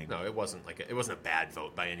him winning. No, it wasn't a bad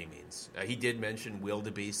vote by any means. He did mention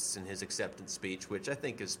wildebeests in his acceptance speech, which I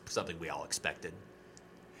think is something we all expected.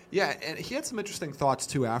 Yeah, and he had some interesting thoughts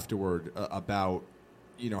too afterward about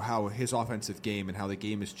how his offensive game and how the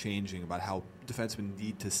game is changing, about how defensemen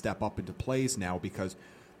need to step up into plays now because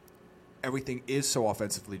everything is so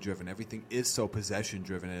offensively driven, everything is so possession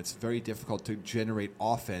driven, and it's very difficult to generate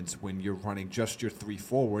offense when you're running just your three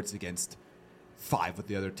forwards against five with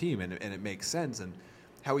the other team, and it makes sense. And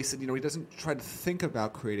how he said, he doesn't try to think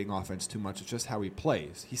about creating offense too much. It's just how he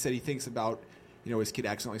plays. He said he thinks about, his kid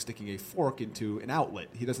accidentally sticking a fork into an outlet.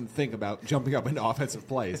 He doesn't think about jumping up into offensive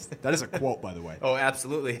plays. That is a quote, by the way. Oh,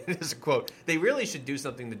 absolutely. It is a quote. They really should do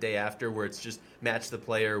something the day after where it's just match the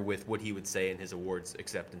player with what he would say in his awards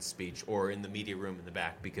acceptance speech or in the media room in the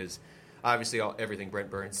back, because obviously everything Brent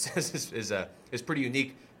Burns says is pretty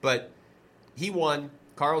unique. But he won.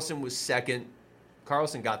 Karlsson was second.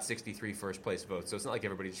 Karlsson got 63 first-place votes, so it's not like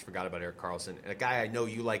everybody just forgot about Erik Karlsson. And a guy I know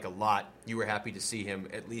you like a lot, you were happy to see him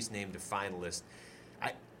at least named a finalist.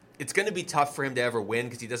 It's going to be tough for him to ever win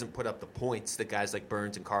because he doesn't put up the points that guys like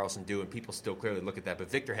Burns and Karlsson do, and people still clearly look at that. But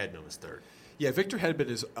Victor Hedman was third. Yeah, Victor Hedman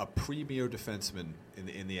is a premier defenseman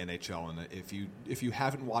in the NHL, and if you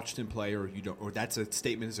haven't watched him play or that's a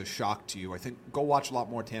statement is a shock to you, I think go watch a lot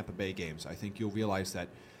more Tampa Bay games. I think you'll realize that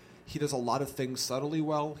he does a lot of things subtly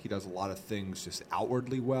well. He does a lot of things just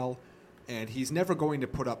outwardly well. And he's never going to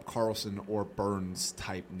put up Karlsson or Burns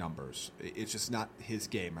type numbers. It's just not his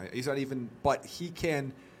game. He's not even, but he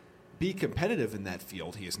can be competitive in that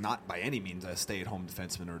field. He is not by any means a stay-at-home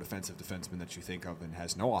defenseman or defensive defenseman that you think of and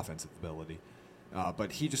has no offensive ability.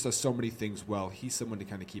 But he just does so many things well. He's someone to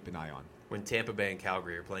kind of keep an eye on. When Tampa Bay and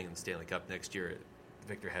Calgary are playing in the Stanley Cup next year,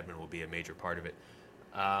 Victor Hedman will be a major part of it.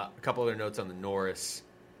 A couple other notes on the Norris.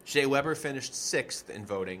 Shea Weber finished sixth in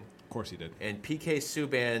voting. Of course he did. And PK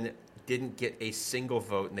Subban didn't get a single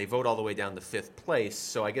vote, and they vote all the way down to fifth place,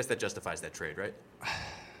 so I guess that justifies that trade, right?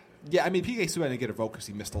 Yeah, I mean, PK Subban didn't get a vote because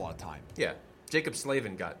he missed a lot of time. Yeah. Jacob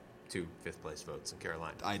Slavin got 2 fifth-place votes in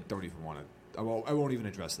Carolina. I don't even want to. I won't even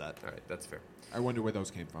address that. All right, that's fair. I wonder where those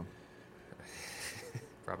came from.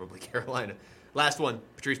 Probably Carolina. Last one,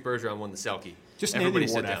 Patrice Bergeron won the Selke. Just name the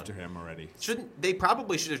award after him already. They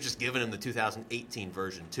probably should have just given him the 2018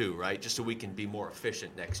 version too, right? Just so we can be more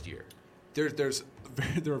efficient next year. There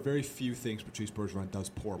are very few things Patrice Bergeron does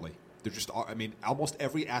poorly. They're just, almost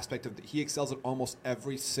every aspect of he excels at almost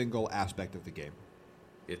every single aspect of the game.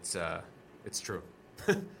 It's true.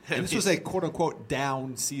 And this was a quote unquote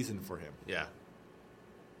down season for him. Yeah.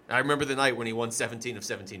 I remember the night when he won 17 of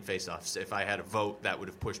 17 faceoffs. If I had a vote, that would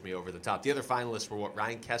have pushed me over the top. The other finalists were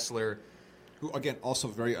Ryan Kessler, who, again, also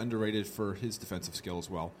very underrated for his defensive skill as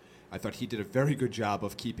well. I thought he did a very good job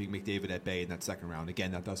of keeping McDavid at bay in that second round.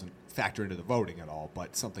 Again, that doesn't factor into the voting at all,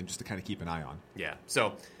 but something just to kind of keep an eye on. Yeah.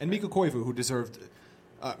 And Mikko Koivu, who deserved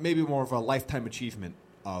maybe more of a lifetime achievement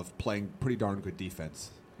of playing pretty darn good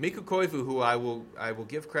defense. Mikko Koivu, who I will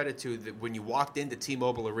give credit to, that when you walked into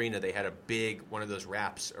T-Mobile Arena, they had a big one of those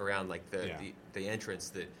wraps around like the entrance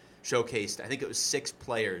that showcased. I think it was 6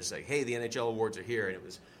 players. Like, hey, the NHL awards are here, and it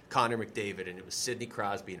was Connor McDavid, and it was Sidney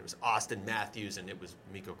Crosby, and it was Austin Matthews, and it was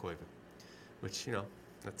Mikko Koivu, which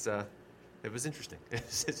that's it was interesting.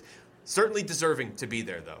 It's certainly deserving to be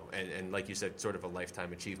there though, and like you said, sort of a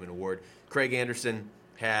lifetime achievement award. Craig Anderson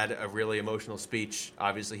had a really emotional speech.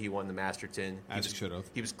 Obviously, he won the Masterton. As he should have.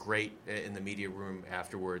 He was great in the media room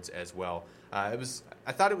afterwards as well. I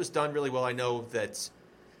thought it was done really well. I know that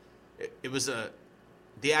it was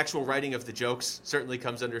The actual writing of the jokes certainly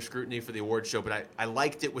comes under scrutiny for the award show, but I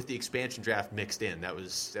liked it with the expansion draft mixed in. That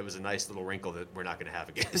was a nice little wrinkle that we're not going to have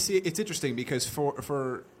again. See, it's interesting because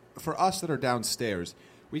for us that are downstairs,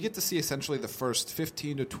 we get to see essentially the first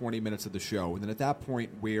 15 to 20 minutes of the show, and then at that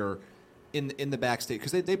point we're in the backstage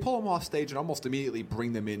because they pull them off stage and almost immediately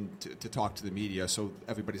bring them in to talk to the media, so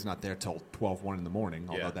everybody's not there till 1 in the morning.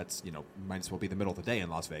 Although that's might as well be the middle of the day in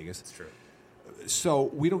Las Vegas. That's true. So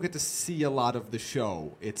we don't get to see a lot of the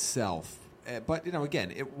show itself, but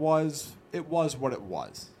again, it was what it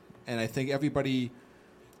was, and I think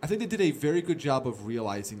they did a very good job of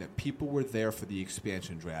realizing that people were there for the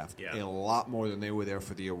expansion draft a lot more than they were there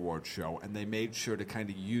for the award show, and they made sure to kind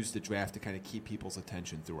of use the draft to kind of keep people's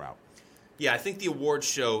attention throughout. Yeah, I think the award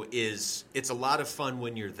show it's a lot of fun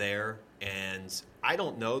when you're there, and I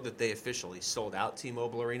don't know that they officially sold out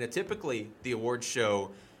T-Mobile Arena. Typically, the award show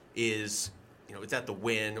is it's at the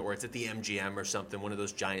Wynn or it's at the MGM or something, one of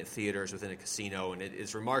those giant theaters within a casino, and it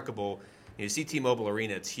is remarkable. You see T-Mobile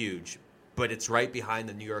Arena, it's huge, but it's right behind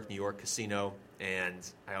the New York casino, and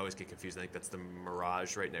I always get confused. I think that's the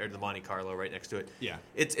Mirage right there, the Monte Carlo right next to it. Yeah.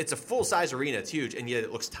 It's a full-size arena. It's huge, and yet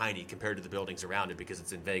it looks tiny compared to the buildings around it because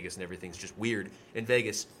it's in Vegas and everything's just weird in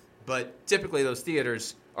Vegas. But typically those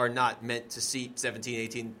theaters are not meant to seat 17,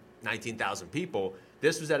 18, 19,000 people.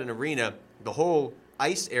 This was at an arena. The whole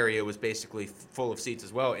ice area was basically full of seats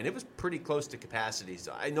as well, and it was pretty close to capacity.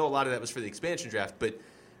 So I know a lot of that was for the expansion draft, but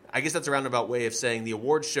I guess that's a roundabout way of saying the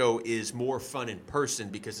award show is more fun in person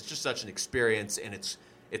because it's just such an experience, and it's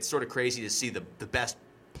sort of crazy to see the best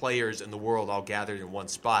players in the world all gathered in one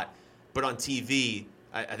spot. But on TV,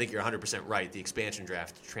 I think you're 100% right. The expansion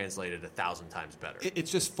draft translated 1,000 times better.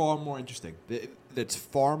 It's just far more interesting. It's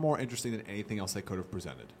far more interesting than anything else they could have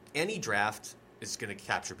presented. Any draft is going to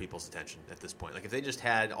capture people's attention at this point. Like if they just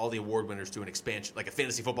had all the award winners do an expansion, like a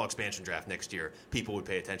fantasy football expansion draft next year, people would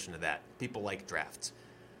pay attention to that. People like drafts.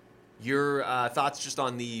 Your thoughts just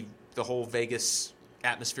on the whole Vegas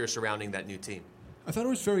atmosphere surrounding that new team? I thought it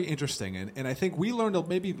was very interesting, and I think we learned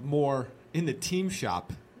maybe more in the team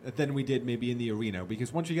shop than we did maybe in the arena,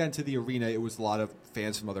 because once you got into the arena, it was a lot of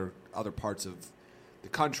fans from other parts of the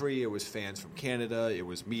country. It was fans from Canada. It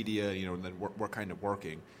was media, and then we're kind of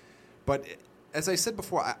working. But as I said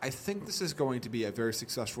before, I think this is going to be a very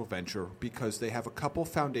successful venture because they have a couple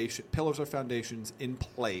pillars or foundations in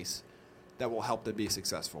place that will help them be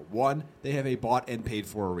successful. One, they have a bought and paid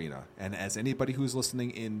for arena. And as anybody who's listening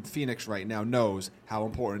in Phoenix right now knows how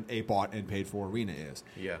important a bought and paid for arena is.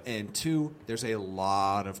 Yeah. And two, there's a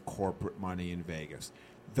lot of corporate money in Vegas.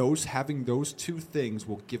 Having those two things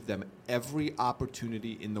will give them every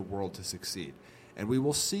opportunity in the world to succeed. And we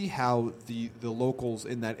will see how the locals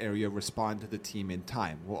in that area respond to the team in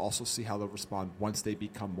time. We'll also see how they'll respond once they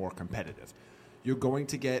become more competitive. You're going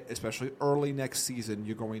to get, especially early next season,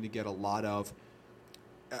 you're going to get a lot of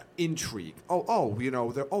intrigue.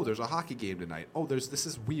 There's a hockey game tonight. This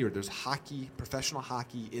is weird. There's professional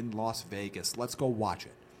hockey in Las Vegas. Let's go watch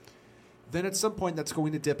it. Then at some point that's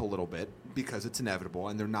going to dip a little bit because it's inevitable,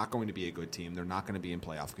 and they're not going to be a good team. They're not going to be in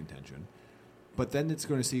playoff contention. But then it's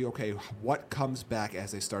going to see, okay, what comes back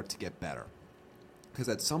as they start to get better. Because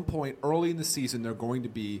at some point early in the season, they're going to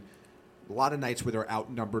be a lot of nights where they're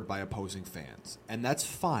outnumbered by opposing fans. And that's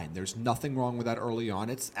fine. There's nothing wrong with that early on.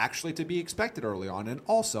 It's actually to be expected early on. And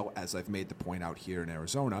also, as I've made the point out here in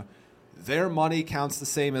Arizona, their money counts the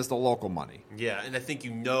same as the local money. Yeah, and I think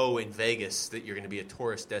in Vegas that you're going to be a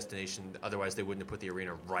tourist destination. Otherwise, they wouldn't have put the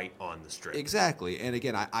arena right on the Strip. Exactly. And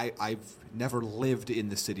again, I've never lived in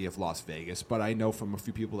the city of Las Vegas, but I know from a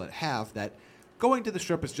few people that have that going to the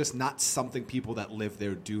Strip is just not something people that live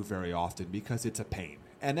there do very often because it's a pain.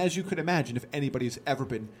 And as you could imagine, if anybody's ever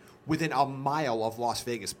been within a mile of Las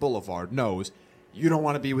Vegas Boulevard knows, you don't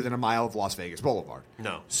want to be within a mile of Las Vegas Boulevard.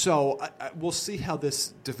 No. So we'll see how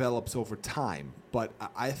this develops over time. But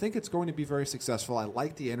I think it's going to be very successful. I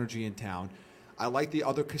like the energy in town. I like the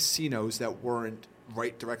other casinos that weren't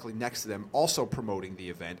right directly next to them also promoting the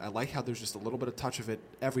event. I like how there's just a little bit of touch of it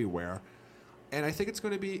everywhere. And I think it's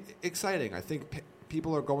going to be exciting. I think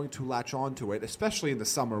people are going to latch on to it, especially in the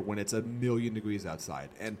summer when it's 1,000,000 degrees outside.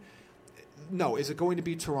 And no, is it going to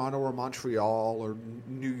be Toronto or Montreal or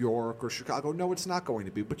New York or Chicago? No, it's not going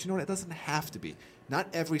to be. But you know what? It doesn't have to be. Not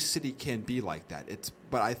every city can be like that.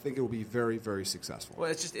 But I think it will be very, very successful. Well,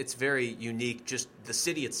 it's very unique. Just the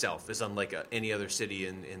city itself is unlike any other city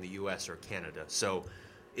in the U.S. or Canada. So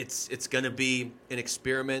it's going to be an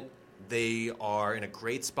experiment. They are in a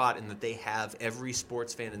great spot in that they have every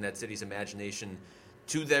sports fan in that city's imagination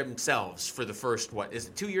to themselves for the first, is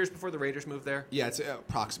it 2 years before the Raiders moved there? Yeah, it's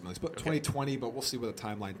approximately. It's 2020, but we'll see what the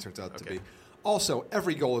timeline turns out to be. Also,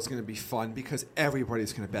 every goal is going to be fun because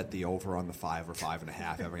everybody's going to bet the over on the 5 or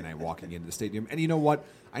 5.5 every night walking into the stadium. And you know what?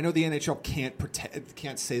 I know the NHL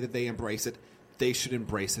can't say that they embrace it. They should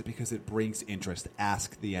embrace it because it brings interest.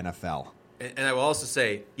 Ask the NFL. And I will also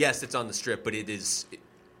say, yes, it's on the Strip, but it is.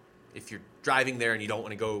 If you're driving there and you don't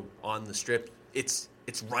want to go on the Strip, it's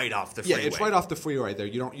right off the freeway. Yeah, it's right off the freeway there.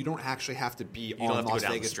 You don't actually have to be on Las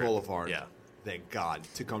Vegas Boulevard. Yeah. Thank God,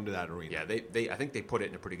 to come to that arena. Yeah, I think they put it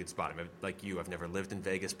in a pretty good spot. I mean, like you, I've never lived in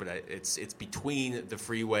Vegas, but it's between the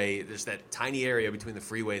freeway. There's that tiny area between the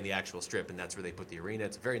freeway and the actual Strip, and that's where they put the arena.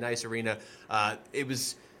 It's a very nice arena. It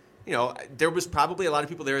was, there was probably a lot of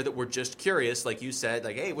people there that were just curious, like you said,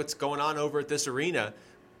 like, hey, what's going on over at this arena?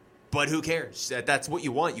 But who cares? That's what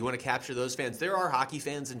you want. You want to capture those fans. There are hockey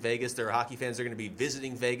fans in Vegas. There are hockey fans that are going to be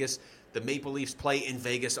visiting Vegas. The Maple Leafs play in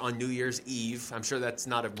Vegas on New Year's Eve. I'm sure that's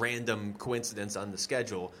not a random coincidence on the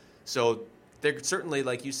schedule. So they're certainly,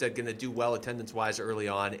 like you said, going to do well attendance-wise early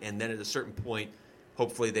on. And then at a certain point,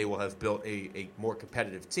 hopefully they will have built a more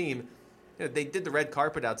competitive team. They did the red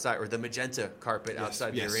carpet outside, or the magenta carpet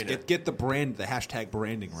outside the arena. Get the hashtag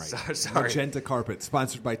branding right. Sorry. Magenta carpet,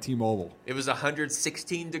 sponsored by T-Mobile. It was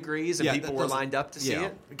 116 degrees, and people were lined up to see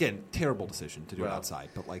it. Again, terrible decision to do it outside,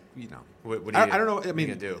 but what I don't know. I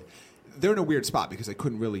mean, do? They're in a weird spot because they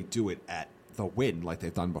couldn't really do it at the Wynn like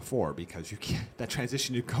they've done before because you can't. That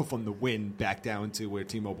transition to go from the Wynn back down to where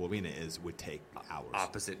T-Mobile Arena is would take hours.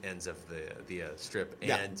 Opposite ends of the Strip.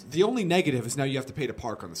 Yeah. And the only negative is now you have to pay to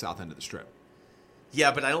park on the south end of the Strip.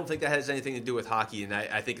 Yeah, but I don't think that has anything to do with hockey, and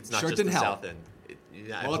I think it's not just the south end.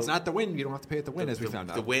 It's not the Wynn. You don't have to pay at the Wynn, as we found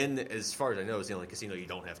out. The Wynn, as far as I know, is the only casino you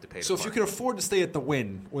don't have to pay to So park. if you can afford to stay at the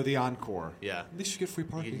Wynn or the Encore, at least you get free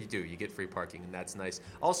parking. You do. You get free parking, and that's nice.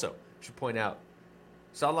 Also, I should point out,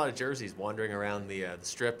 saw a lot of jerseys wandering around the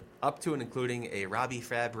Strip, up to and including a Robbie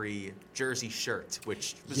Fabry jersey shirt,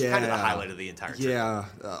 which was kind of the highlight of the entire trip. Yeah,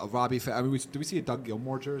 Robbie Fabry. Did we see a Doug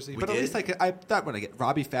Gilmour jersey? At least that one I get.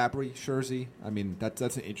 Robbie Fabry jersey. I mean, that's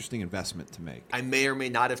an interesting investment to make. I may or may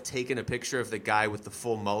not have taken a picture of the guy with the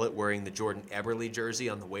full mullet wearing the Jordan Eberle jersey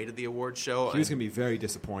on the way to the award show. He was going to be very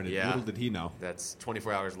disappointed. Yeah, little did he know. That's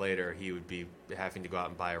 24 hours later, he would be having to go out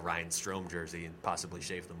and buy a Ryan Strome jersey and possibly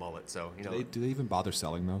shave the mullet. So do they even bother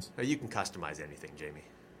selling those? You can customize anything, Jamie.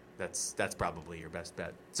 That's probably your best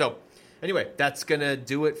bet. So, anyway, that's going to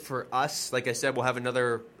do it for us. Like I said, we'll have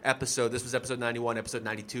another episode. This was episode 91. Episode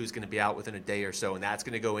 92 is going to be out within a day or so, and that's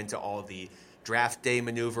going to go into all the draft day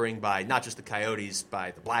maneuvering by not just the Coyotes,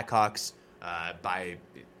 by the Blackhawks, by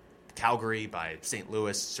Calgary, by St.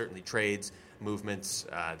 Louis, certainly trades, movements,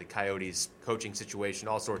 the Coyotes coaching situation,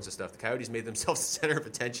 all sorts of stuff. The Coyotes made themselves the center of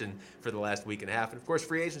attention for the last week and a half. And, of course,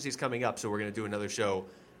 free agency is coming up, so we're going to do another show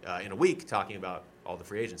in a week talking about all the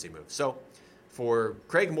free agency moves. So for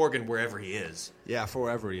Craig Morgan, wherever he is. Yeah,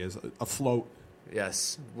 wherever he is. Afloat.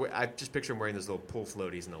 Yes. I just picture him wearing those little pool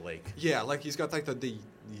floaties in the lake. Yeah, like he's got like the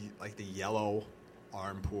yellow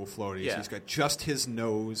arm pool floaties. Yeah. He's got just his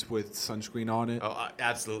nose with sunscreen on it. Oh,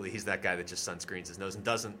 absolutely. He's that guy that just sunscreens his nose and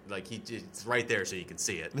doesn't, it's right there so you can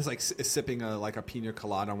see it. And it's like sipping a pina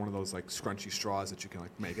colada on one of those like scrunchy straws that you can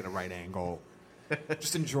like make at a right angle.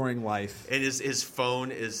 Just enjoying life. And his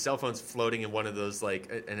cell phone's floating in one of those,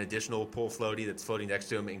 like, an additional pool floaty that's floating next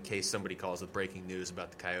to him in case somebody calls with breaking news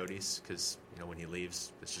about the Coyotes. Because, when he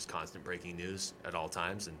leaves, it's just constant breaking news at all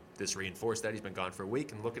times. And this reinforced that. He's been gone for a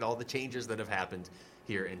week. And look at all the changes that have happened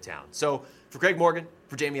here in town. So, for Craig Morgan,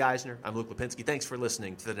 for Jamie Eisner, I'm Luke Lipinski. Thanks for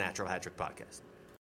listening to the Natural Hat Trick Podcast.